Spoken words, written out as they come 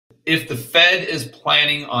if the Fed is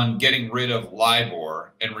planning on getting rid of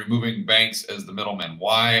LIBOR and removing banks as the middlemen,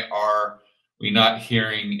 why are we not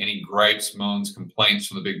hearing any gripes, moans, complaints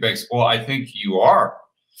from the big banks? Well, I think you are.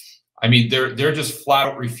 I mean, they're just flat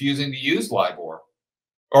out refusing to use LIBOR.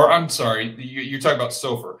 Or I'm sorry, you're talking about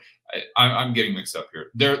SOFR. I'm getting mixed up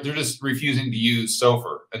here. They're just refusing to use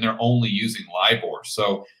SOFR, and they're only using LIBOR.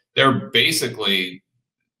 So they're basically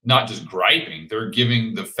not just griping; they're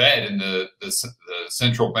giving the Fed and the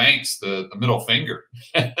central banks the middle finger.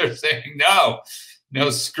 They're saying, no,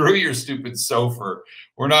 screw your stupid SOFR.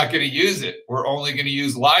 We're not going to use it. We're only going to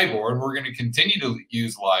use LIBOR, and we're going to continue to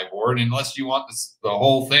use LIBOR. And unless you want the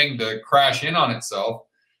whole thing to crash in on itself,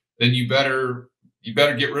 then you better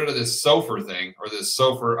get rid of this SOFR thing, or this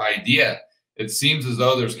SOFR idea. It seems as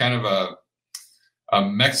though there's kind of a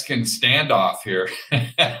Mexican standoff here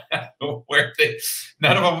where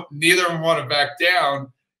neither of them want to back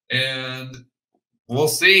down, and we'll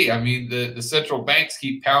see. I mean, the central banks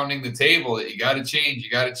keep pounding the table that you got to change, you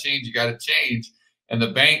got to change, you got to change. And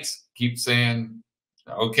the banks keep saying,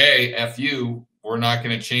 okay, F you, we're not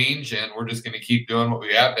going to change, and we're just going to keep doing what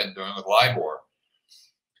we have been doing with LIBOR.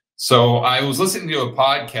 So I was listening to a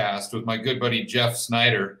podcast with my good buddy Jeff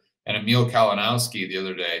Snyder and Emil Kalinowski the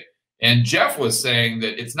other day. And Jeff was saying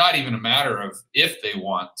that it's not even a matter of if they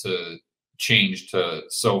want to change to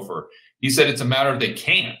SOFR. He said it's a matter of they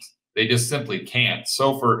can't. They just simply can't.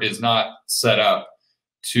 SOFR is not set up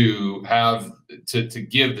to have to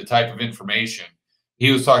give the type of information.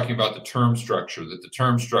 He was talking about the term structure, that the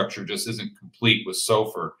term structure just isn't complete with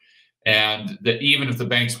SOFR. And that even if the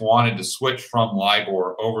banks wanted to switch from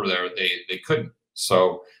LIBOR over there, they couldn't.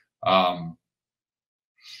 So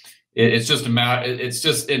it's just a matter. It's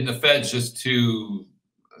just, in the Fed's just too.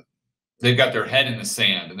 They've got their head in the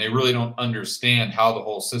sand, and they really don't understand how the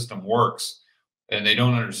whole system works, and they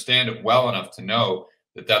don't understand it well enough to know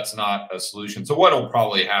that that's not a solution. So what will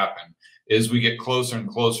probably happen is we get closer and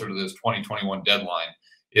closer to this 2021 deadline.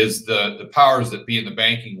 Is the powers that be in the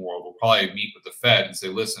banking world will probably meet with the Fed and say,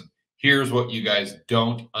 listen, here's what you guys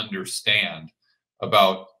don't understand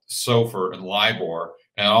about SOFR and LIBOR.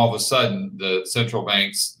 And all of a sudden, the central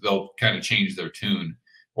banks, they'll kind of change their tune,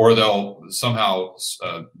 or they'll somehow,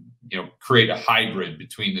 create a hybrid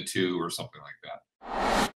between the two or something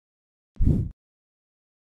like that.